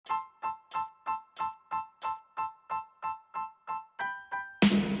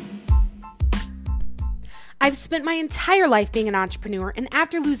I've spent my entire life being an entrepreneur, and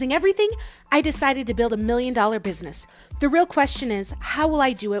after losing everything, I decided to build $1 million business. The real question is, how will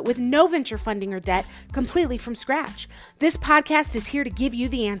I do it with no venture funding or debt, completely from scratch? This podcast is here to give you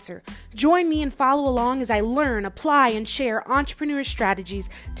the answer. Join me and follow along as I learn, apply, and share entrepreneur strategies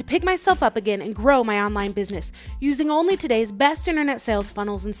to pick myself up again and grow my online business using only today's best internet sales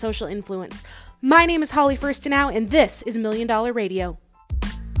funnels and social influence. My name is Holly Firstenow, and this is $1 Million Radio.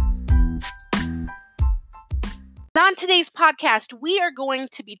 On today's podcast, we are going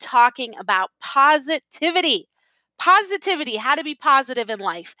to be talking about positivity. Positivity, how to be positive in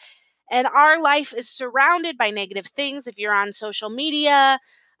life. And our life is surrounded by negative things. If you're on social media,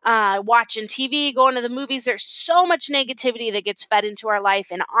 watching TV, going to the movies, there's so much negativity that gets fed into our life.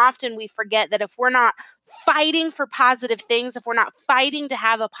 And often we forget that if we're not fighting for positive things, if we're not fighting to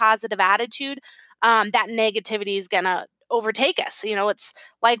have a positive attitude, that negativity is going to overtake us. You know, it's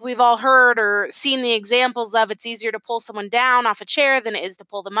like we've all heard or seen the examples of it's easier to pull someone down off a chair than it is to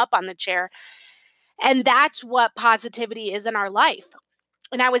pull them up on the chair. And that's what positivity is in our life.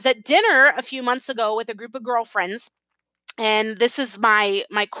 And I was at dinner a few months ago with a group of girlfriends. And this is my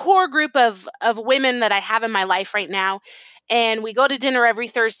core group of women that I have in my life right now. And we go to dinner every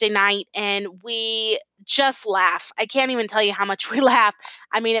Thursday night and we just laugh. I can't even tell you how much we laugh.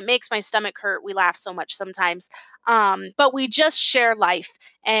 I mean, it makes my stomach hurt. We laugh so much sometimes. But we just share life.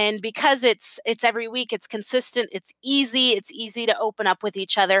 And because it's every week, it's consistent, it's easy to open up with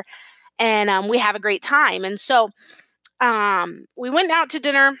each other. And we have a great time. And so we went out to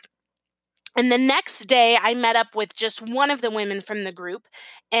dinner. And the next day, I met up with just one of the women from the group,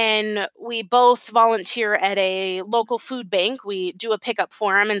 and we both volunteer at a local food bank. We do a pickup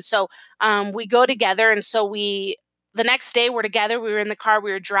for them, and so we go together. And so the next day, we're together. We were in the car.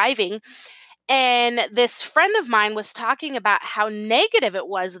 We were driving, and this friend of mine was talking about how negative it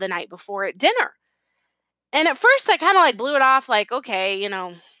was the night before at dinner. And at first, I kind of blew it off, okay,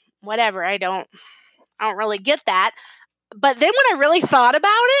 whatever. I don't really get that. But then when I really thought about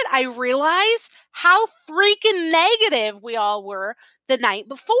it, I realized how freaking negative we all were the night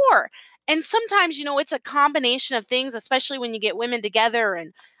before. And sometimes, it's a combination of things, especially when you get women together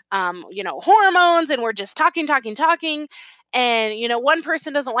and, hormones, and we're just talking. And, one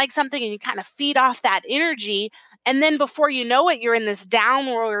person doesn't like something and you kind of feed off that energy. And then before you know it, you're in this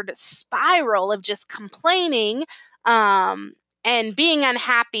downward spiral of just complaining and being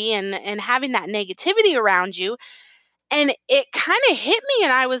unhappy and having that negativity around you. And it kind of hit me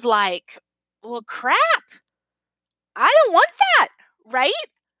and I was like, well, crap, I don't want that, right?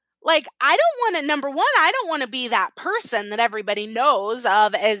 I don't want to, number one, I don't want to be that person that everybody knows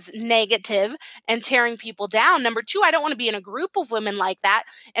of as negative and tearing people down. Number two, I don't want to be in a group of women like that.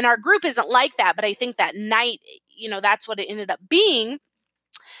 And our group isn't like that, but I think that night, that's what it ended up being.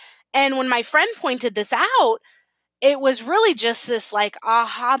 And when my friend pointed this out, it was really just this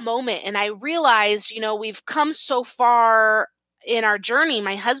aha moment. And I realized, we've come so far in our journey,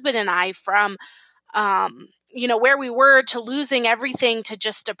 my husband and I, from, where we were to losing everything to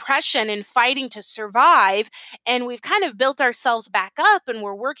just depression and fighting to survive. And we've kind of built ourselves back up and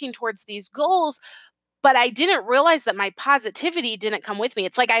we're working towards these goals. But I didn't realize that my positivity didn't come with me.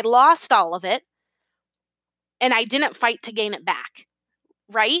 It's like I lost all of it and I didn't fight to gain it back,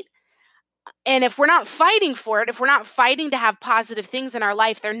 right? And if we're not fighting for it, if we're not fighting to have positive things in our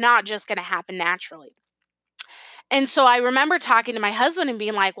life, they're not just going to happen naturally. And so I remember talking to my husband and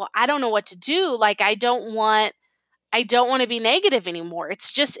being like, well, I don't know what to do. I don't want to be negative anymore.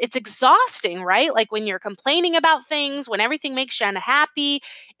 It's exhausting, right? When you're complaining about things, when everything makes you unhappy,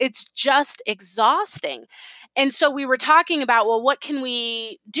 it's just exhausting. And so we were talking about, well, what can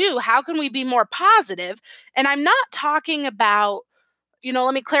we do? How can we be more positive? And I'm not talking about,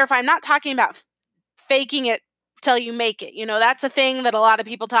 let me clarify. I'm not talking about faking it till you make it. That's a thing that a lot of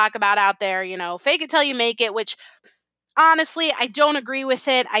people talk about out there, fake it till you make it, which honestly, I don't agree with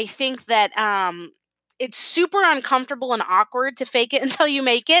it. I think that it's super uncomfortable and awkward to fake it until you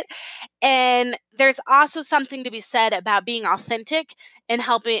make it. And there's also something to be said about being authentic and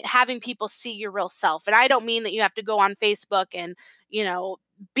having people see your real self. And I don't mean that you have to go on Facebook and,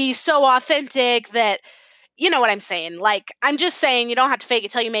 be so authentic that, you know what I'm saying? I'm just saying you don't have to fake it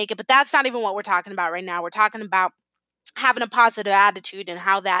till you make it, but that's not even what we're talking about right now. We're talking about having a positive attitude and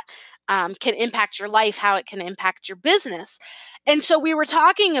how that can impact your life, how it can impact your business. And so we were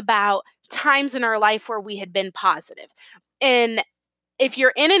talking about times in our life where we had been positive. And if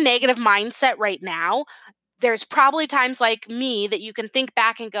you're in a negative mindset right now, there's probably times like me that you can think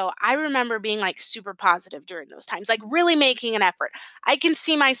back and go, I remember being super positive during those times, really making an effort. I can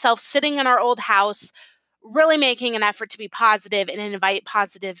see myself sitting in our old house, really making an effort to be positive and invite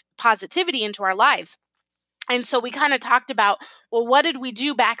positivity into our lives. And so we kind of talked about, well, what did we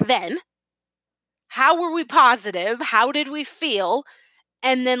do back then? How were we positive? How did we feel?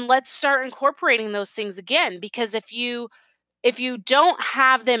 And then let's start incorporating those things again, because if you don't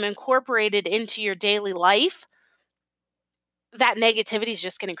have them incorporated into your daily life, that negativity is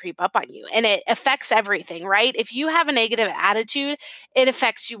just going to creep up on you, and it affects everything, right? If you have a negative attitude, it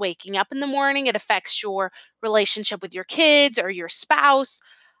affects you waking up in the morning, it affects your relationship with your kids or your spouse,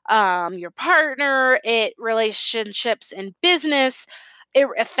 your partner, it relationships in business, it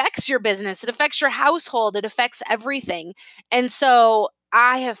affects your business, it affects your household, it affects everything. And so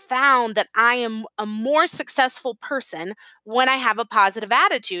I have found that I am a more successful person when I have a positive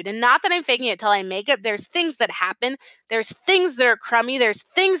attitude. And not that I'm faking it till I make it. There's things that happen, there's things that are crummy, there's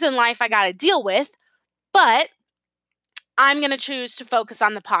things in life I got to deal with, but I'm going to choose to focus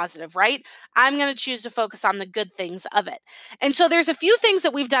on the positive, right? I'm going to choose to focus on the good things of it. And so there's a few things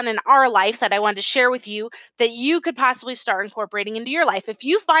that we've done in our life that I wanted to share with you that you could possibly start incorporating into your life. If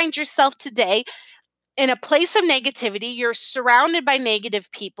you find yourself today in a place of negativity, you're surrounded by negative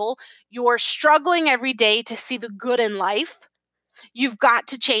people, you're struggling every day to see the good in life, you've got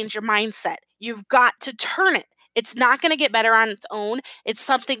to change your mindset. You've got to turn it. It's not going to get better on its own. It's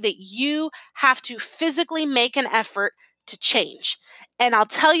something that you have to physically make an effort to change. And I'll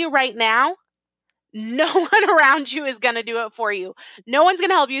tell you right now, no one around you is going to do it for you. No one's going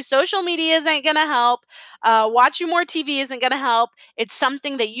to help you. Social media isn't going to help. Watching more TV isn't going to help. It's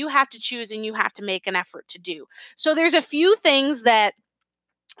something that you have to choose and you have to make an effort to do. So there's a few things that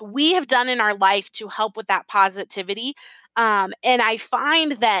we have done in our life to help with that positivity. And I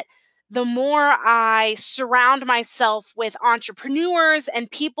find that the more I surround myself with entrepreneurs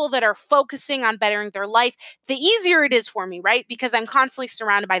and people that are focusing on bettering their life, the easier it is for me, right? Because I'm constantly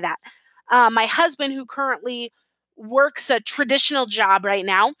surrounded by that. My husband, who currently works a traditional job right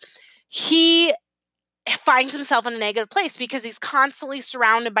now, he finds himself in a negative place because he's constantly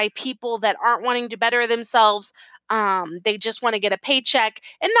surrounded by people that aren't wanting to better themselves. They just want to get a paycheck.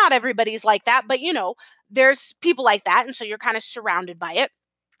 And not everybody's like that, but there's people like that. And so you're kind of surrounded by it.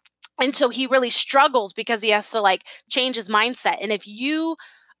 And so he really struggles because he has to like change his mindset. And if you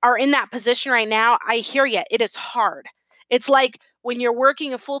are in that position right now, I hear you. It is hard. It's like when you're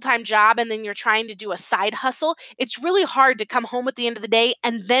working a full-time job and then you're trying to do a side hustle, it's really hard to come home at the end of the day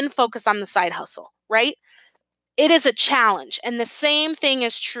and then focus on the side hustle, right? It is a challenge. And the same thing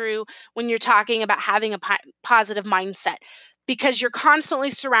is true when you're talking about having a positive mindset, because you're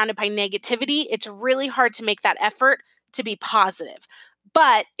constantly surrounded by negativity. It's really hard to make that effort to be positive,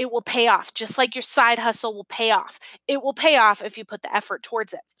 but it will pay off, just like your side hustle will pay off. It will pay off if you put the effort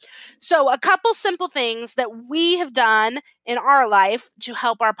towards it. So, a couple simple things that we have done in our life to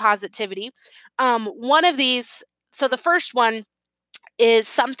help our positivity. One of these, so the first one is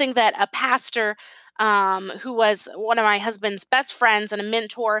something that a pastor, who was one of my husband's best friends and a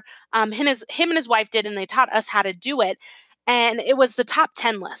mentor, him and his wife did, and they taught us how to do it. And it was the top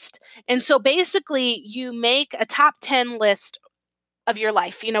 10 list. And so basically, you make a top 10 list of your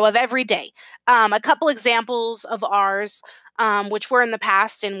life, of every day. A couple examples of ours, which were in the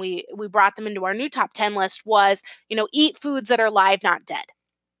past, and we brought them into our new top 10 list, was, eat foods that are live, not dead.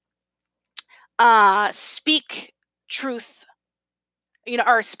 Speak truth,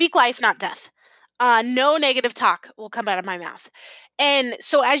 or speak life, not death. No negative talk will come out of my mouth. And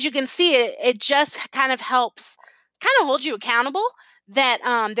so as you can see, it just kind of helps kind of hold you accountable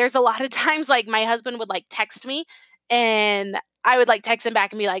that there's a lot of times like my husband would like text me and I would like text him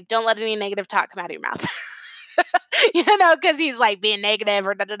back and be like, don't let any negative talk come out of your mouth. Because he's like being negative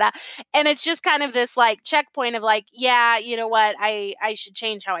or da da da. And it's just kind of this like checkpoint of like, yeah, you know what? I should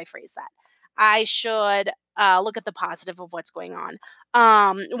change how I phrase that. I should look at the positive of what's going on.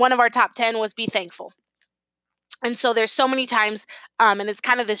 One of our top 10 was be thankful. And so there's so many times, and it's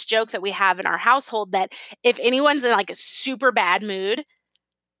kind of this joke that we have in our household that if anyone's in like a super bad mood,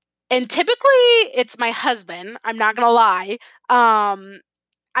 and typically it's my husband, I'm not gonna lie.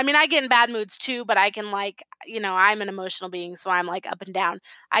 I mean, I get in bad moods too, but I can like, I'm an emotional being, so I'm like up and down.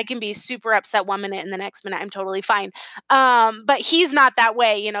 I can be super upset one minute and the next minute I'm totally fine. But he's not that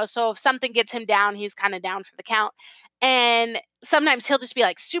way, so if something gets him down, he's kind of down for the count. And sometimes he'll just be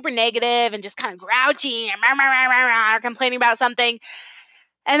like super negative and just kind of grouchy and rah, rah, rah, rah, rah, or complaining about something.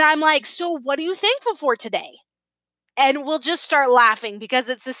 And I'm like, so what are you thankful for today? And we'll just start laughing because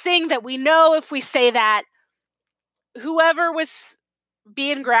it's this thing that we know if we say that, whoever was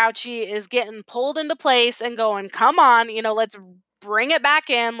being grouchy is getting pulled into place and going, come on, let's bring it back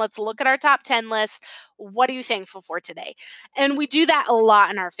in. Let's look at our top 10 list. What are you thankful for today? And we do that a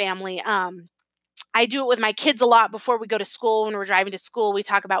lot in our family. I do it with my kids a lot before we go to school. When we're driving to school, we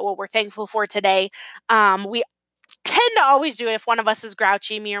talk about what we're thankful for today. We tend to always do it if one of us is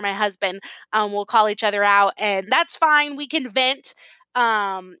grouchy, me or my husband. We'll call each other out, and that's fine. We can vent.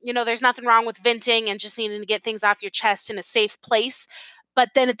 There's nothing wrong with venting and just needing to get things off your chest in a safe place. But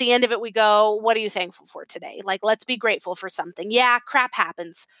then at the end of it, we go, what are you thankful for today? Like, let's be grateful for something. Yeah, crap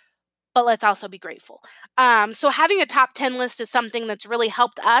happens, but let's also be grateful. So having a top 10 list is something that's really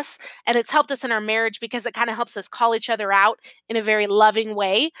helped us, and it's helped us in our marriage because it kind of helps us call each other out in a very loving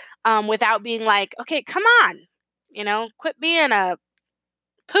way, without being like, okay, come on, quit being a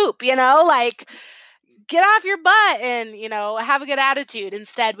poop, like get off your butt and, have a good attitude.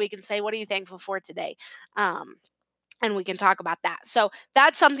 Instead, we can say, what are you thankful for today? Um, and we can talk about that. So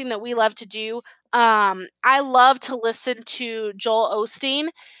that's something that we love to do. I love to listen to Joel Osteen,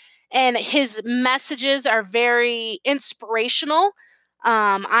 and his messages are very inspirational.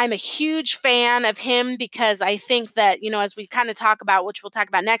 I'm a huge fan of him because I think that, as we kind of talk about, which we'll talk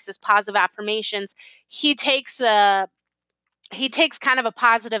about next, is positive affirmations. He takes kind of a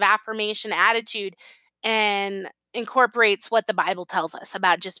positive affirmation attitude and incorporates what the Bible tells us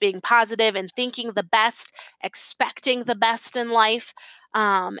about just being positive and thinking the best, expecting the best in life.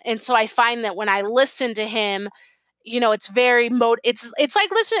 And so I find that when I listen to him, it's very it's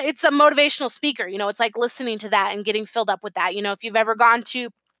like listening, it's a motivational speaker, it's like listening to that and getting filled up with that. If you've ever gone to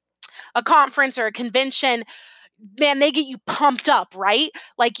a conference or a convention, man, they get you pumped up, right?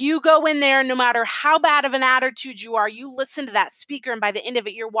 Like you go in there, no matter how bad of an attitude you are, you listen to that speaker, and by the end of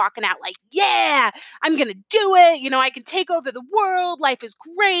it, you're walking out like, yeah, I'm going to do it. I can take over the world. Life is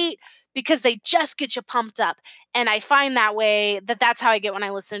great, because they just get you pumped up. And I find that way that's how I get when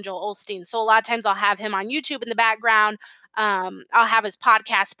I listen to Joel Osteen. So a lot of times I'll have him on YouTube in the background. I'll have his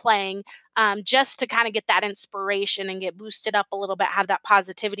podcast playing, just to kind of get that inspiration and get boosted up a little bit, have that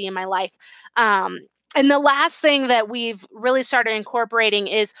positivity in my life. And the last thing that we've really started incorporating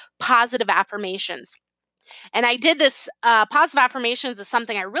is positive affirmations. And I did this, positive affirmations is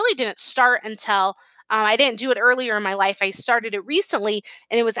something I really didn't start until, I didn't do it earlier in my life. I started it recently,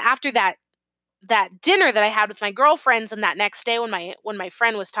 and it was after that dinner that I had with my girlfriends, and that next day when my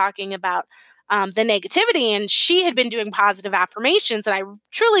friend was talking about, the negativity, and she had been doing positive affirmations, and I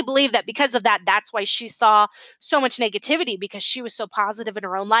truly believe that because of that, that's why she saw so much negativity, because she was so positive in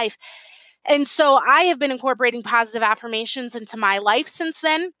her own life. And so I have been incorporating positive affirmations into my life since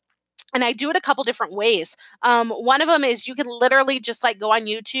then. And I do it a couple different ways. One of them is you can literally just like go on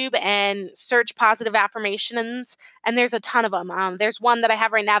YouTube and search positive affirmations, and there's a ton of them. There's one that I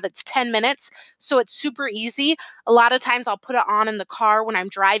have right now that's 10 minutes, so it's super easy. A lot of times I'll put it on in the car when I'm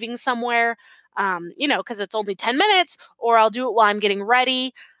driving somewhere, because it's only 10 minutes, or I'll do it while I'm getting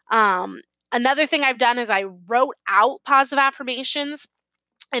ready. Another thing I've done is I wrote out positive affirmations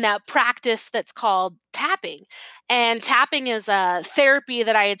in a practice that's called tapping. And tapping is a therapy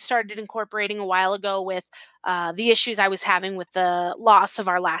that I had started incorporating a while ago with, the issues I was having with the loss of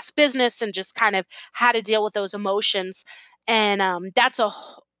our last business, and just kind of how to deal with those emotions. And that's a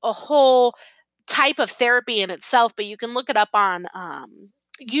whole type of therapy in itself, but you can look it up on,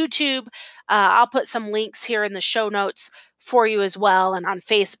 YouTube. I'll put some links here in the show notes for you as well, and on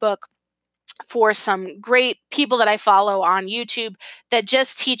Facebook, for some great people that I follow on YouTube that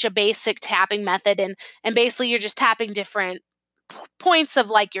just teach a basic tapping method, and basically you're just tapping different points of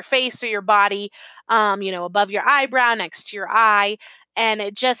like your face or your body, above your eyebrow, next to your eye, and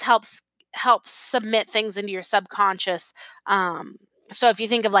it just helps submit things into your subconscious. So if you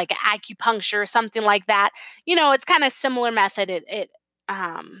think of like acupuncture or something like that, it's kind of similar method.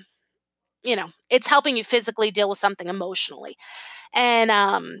 Um, it's helping you physically deal with something emotionally,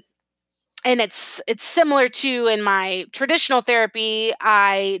 and it's similar to, in my traditional therapy,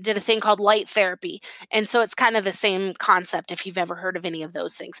 I did a thing called light therapy. And so it's kind of the same concept, if you've ever heard of any of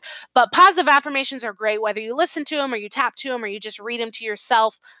those things. But positive affirmations are great, whether you listen to them or you tap to them or you just read them to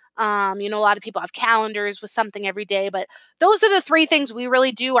yourself. A lot of people have calendars with something every day, but those are the three things we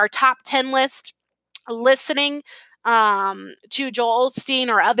really do. Our top 10 list: listening, to Joel Osteen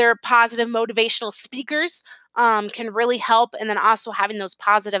or other positive motivational speakers, can really help. And then also having those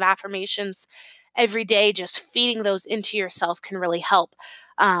positive affirmations every day, just feeding those into yourself, can really help.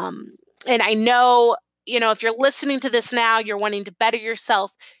 And I know, if you're listening to this now, you're wanting to better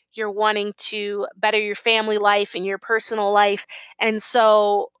yourself, you're wanting to better your family life and your personal life. And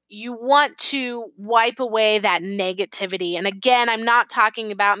so you want to wipe away that negativity. And again, I'm not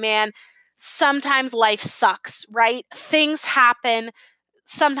talking about, man, sometimes life sucks, right? Things happen.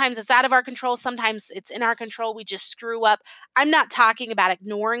 Sometimes it's out of our control. Sometimes it's in our control. We just screw up. I'm not talking about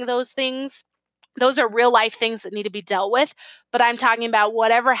ignoring those things. Those are real life things that need to be dealt with. But I'm talking about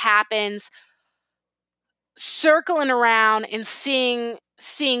whatever happens, circling around and seeing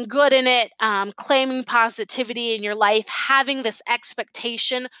good in it, claiming positivity in your life, having this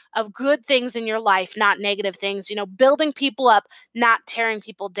expectation of good things in your life, not negative things, building people up, not tearing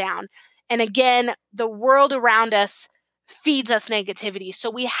people down. And again, the world around us feeds us negativity. So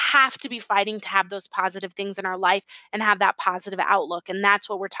we have to be fighting to have those positive things in our life and have that positive outlook. And that's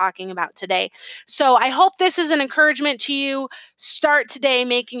what we're talking about today. So I hope this is an encouragement to you. Start today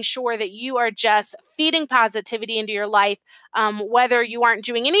making sure that you are just feeding positivity into your life, whether you aren't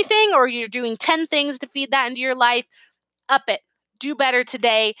doing anything or you're doing 10 things to feed that into your life. Up it. Do better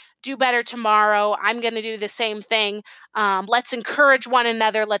today. Do better tomorrow. I'm going to do the same thing. Let's encourage one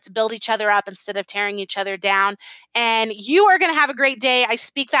another. Let's build each other up instead of tearing each other down. And you are going to have a great day. I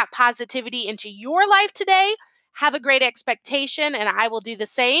speak that positivity into your life today. Have a great expectation, and I will do the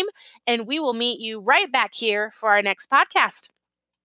same. And we will meet you right back here for our next podcast.